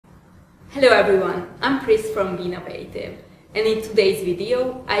Hello everyone, I'm Pris from Be-novative, and in today's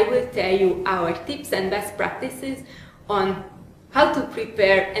video I will tell you our tips and best practices on how to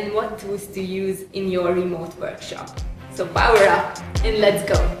prepare and what tools to use in your remote workshop. So power up and let's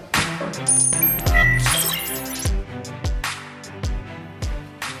go!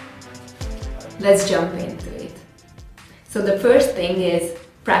 Let's jump into it. So the first thing is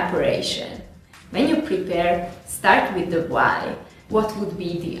preparation. When you prepare, start with the why. What would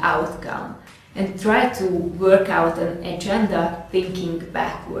be the outcome? And try to work out an agenda thinking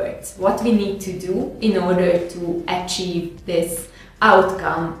backwards. What we need to do in order to achieve this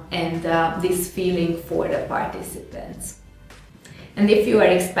outcome and this feeling for the participants. And if you are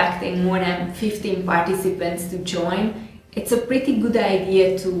expecting more than 15 participants to join, it's a pretty good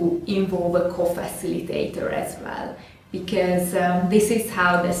idea to involve a co-facilitator as well, because this is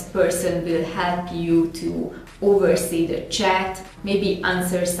how this person will help you to oversee the chat, maybe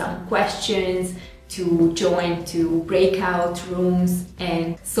answer some questions, to join to breakout rooms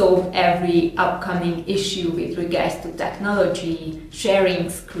and solve every upcoming issue with regards to technology,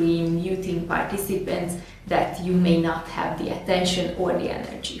 sharing screen, muting participants that you may not have the attention or the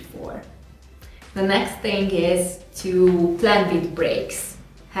energy for. The next thing is to plan with breaks,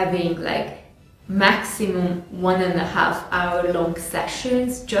 having like maximum 1.5 hour long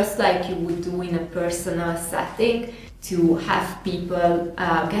sessions, just like you would do in a personal setting, to have people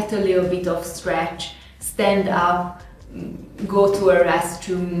get a little bit of stretch, stand up, go to a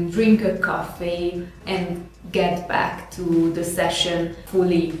restroom, drink a coffee, and get back to the session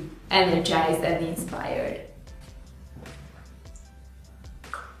fully energized and inspired.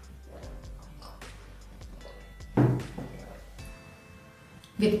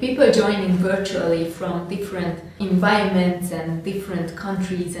 With people joining virtually from different environments and different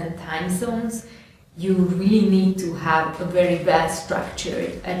countries and time zones, you really need to have a very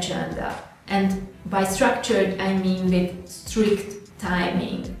well-structured agenda. And by structured, I mean with strict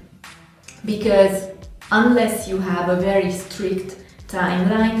timing. Because unless you have a very strict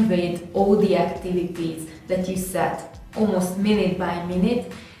timeline with all the activities that you set almost minute by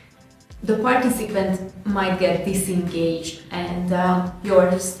minute, the participant might get disengaged and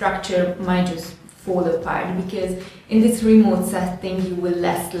your structure might just fall apart, because in this remote setting you will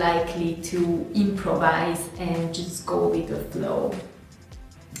less likely to improvise and just go with the flow.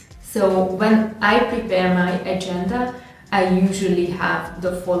 So when I prepare my agenda, I usually have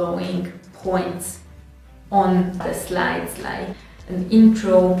the following points on the slides, like an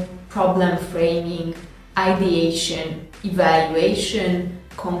intro, problem framing, ideation, evaluation,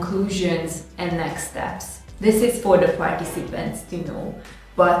 conclusions and next steps. This is for the participants to know,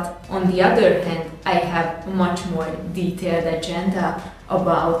 but on the other hand, I have a much more detailed agenda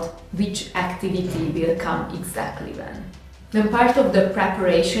about which activity will come exactly when. Then part of the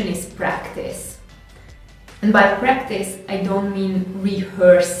preparation is practice. And by practice, I don't mean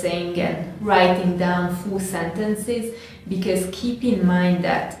rehearsing and writing down full sentences, because keep in mind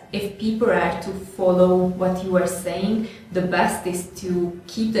that if people are to follow what you are saying, the best is to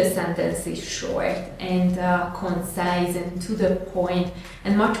keep the sentences short and concise and to the point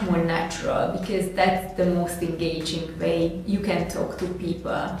and much more natural, because that's the most engaging way you can talk to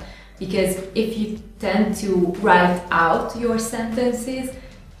people. Because if you tend to write out your sentences,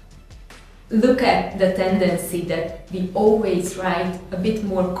 look at the tendency that we always write a bit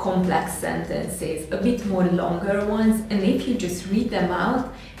more complex sentences, a bit more longer ones, and if you just read them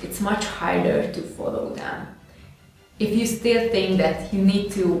out, it's much harder to follow them. If you still think that you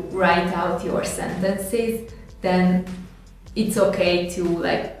need to write out your sentences, then it's okay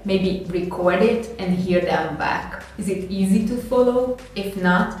to maybe record it and hear them back. Is it easy to follow? If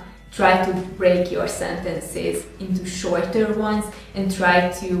not, try to break your sentences into shorter ones and try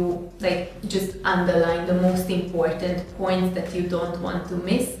to just underline the most important points that you don't want to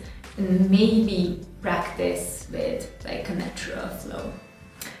miss, and maybe practice with a natural flow.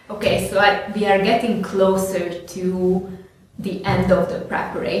 Okay, so we are getting closer to the end of the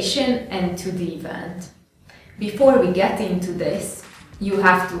preparation and to the event. Before we get into this, you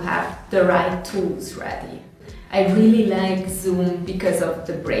have to have the right tools ready. I really like Zoom because of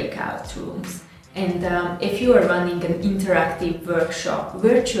the breakout rooms. And if you are running an interactive workshop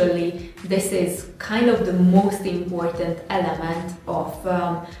virtually, this is kind of the most important element of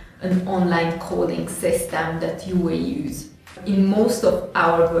an online coding system that you will use. In most of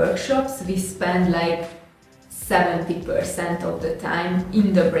our workshops, we spend 70% of the time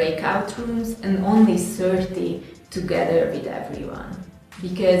in the breakout rooms and only 30% together with everyone.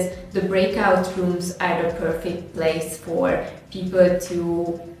 Because the breakout rooms are the perfect place for people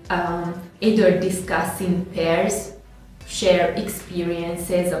to either discuss in pairs share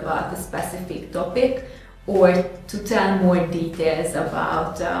experiences about a specific topic or to tell more details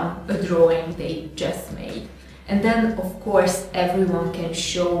about a drawing they just made. And then, of course, everyone can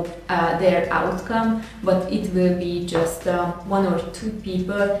show their outcome, but it will be just one or two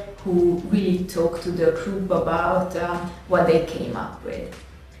people who really talk to the group about what they came up with.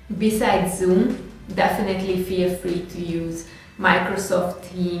 Besides Zoom, definitely feel free to use Microsoft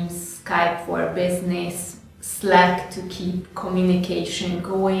Teams, Skype for Business, Slack to keep communication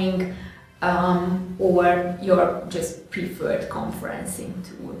going, or your just preferred conferencing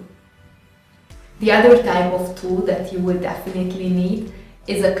tool. The other type of tool that you will definitely need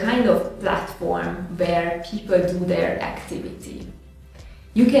is a kind of platform where people do their activity.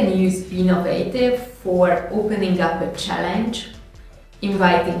 You can use Be-novative for opening up a challenge,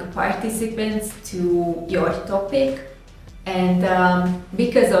 inviting participants to your topic, and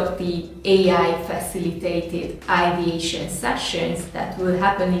because of the AI-facilitated ideation sessions that will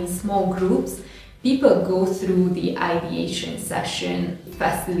happen in small groups, people go through the ideation session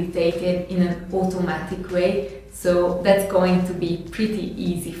facilitated in an automatic way, so that's going to be pretty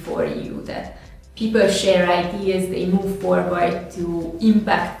easy for you. That people share ideas, they move forward to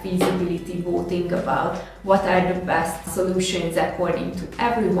impact feasibility voting about what are the best solutions according to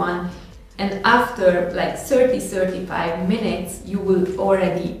everyone. And after like 30-35 minutes, you will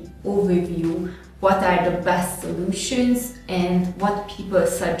already overview what are the best solutions and what people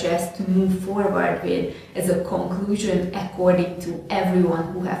suggest to move forward with as a conclusion according to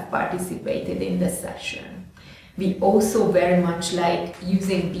everyone who have participated in the session. We also very much like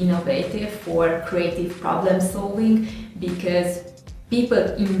using Be-novative for creative problem solving because people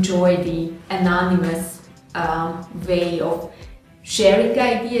enjoy the anonymous way of sharing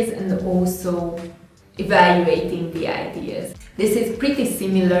ideas and also evaluating the ideas. This is pretty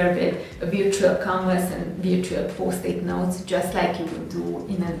similar with a virtual canvas and virtual post-it notes, just like you would do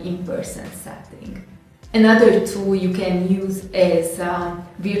in an in-person setting. Another tool you can use is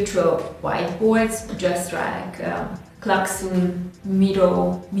virtual whiteboards, just like Klaxoon,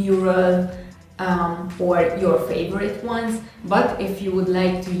 Miro, Mural, or your favorite ones. But if you would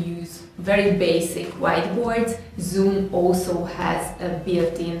like to use very basic whiteboards, Zoom also has a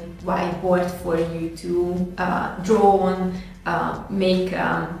built-in whiteboard for you to draw on, make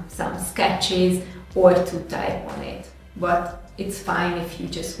some sketches, or to type on it. But it's fine if you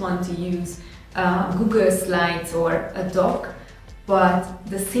just want to use Google Slides or a doc, but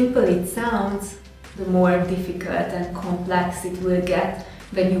the simpler it sounds, the more difficult and complex it will get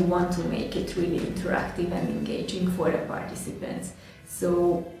when you want to make it really interactive and engaging for the participants.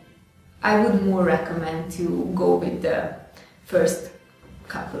 So I would more recommend to go with the first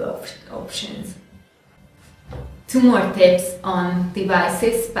couple of options. Two more tips on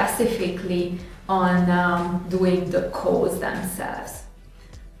devices, specifically on doing the calls themselves.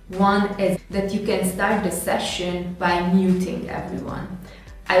 One is that you can start the session by muting everyone.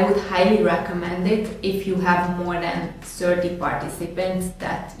 I would highly recommend it if you have more than 30 participants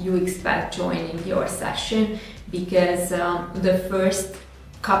that you expect joining your session, because the first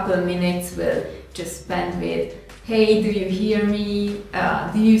couple of minutes will just spend with, hey, do you hear me?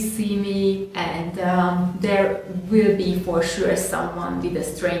 Do you see me? And there will be for sure someone with a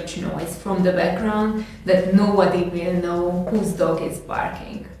strange noise from the background that nobody will know whose dog is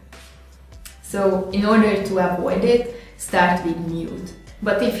barking. So in order to avoid it, start with mute.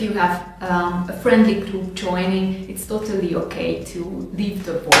 But if you have a friendly group joining, it's totally okay to leave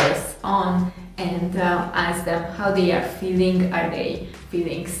the voice on and ask them how they are feeling. Are they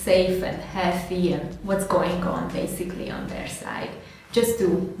feeling safe and healthy, and what's going on basically on their side, just to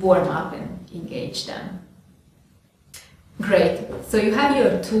warm up and engage them. Great, so you have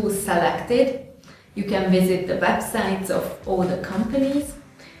your tools selected. You can visit the websites of all the companies.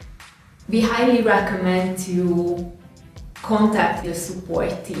 We highly recommend to contact the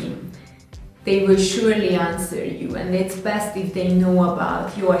support team. They will surely answer you, and it's best if they know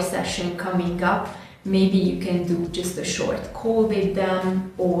about your session coming up. Maybe you can do just a short call with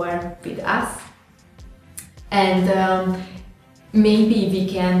them or with us. And maybe we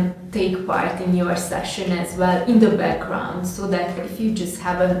can take part in your session as well in the background, so that if you just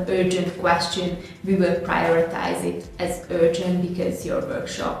have an urgent question, we will prioritize it as urgent because your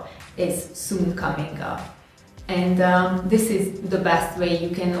workshop is soon coming up. And this is the best way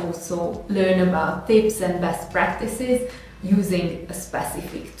you can also learn about tips and best practices using a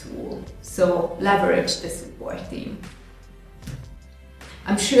specific tool. So leverage the support team.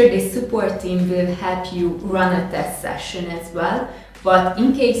 I'm sure the support team will help you run a test session as well, but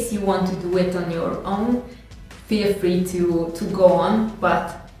in case you want to do it on your own, feel free to go on,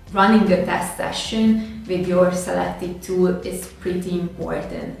 but running a test session with your selected tool is pretty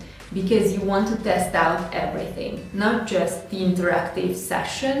important, because you want to test out everything, not just the interactive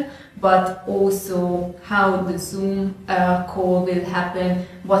session, but also how the Zoom call will happen,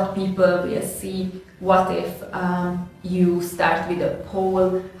 what people will see, what if you start with a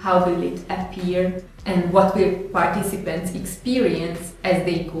poll, how will it appear, and what will participants experience as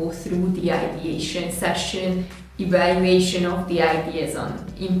they go through the ideation session, evaluation of the ideas on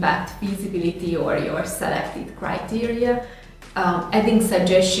impact, feasibility, or your selected criteria, adding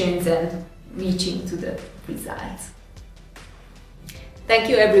suggestions and reaching to the results. Thank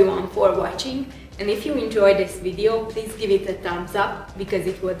you everyone for watching, and if you enjoyed this video, please give it a thumbs up because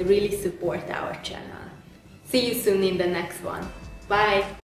it would really support our channel. See you soon in the next one. Bye!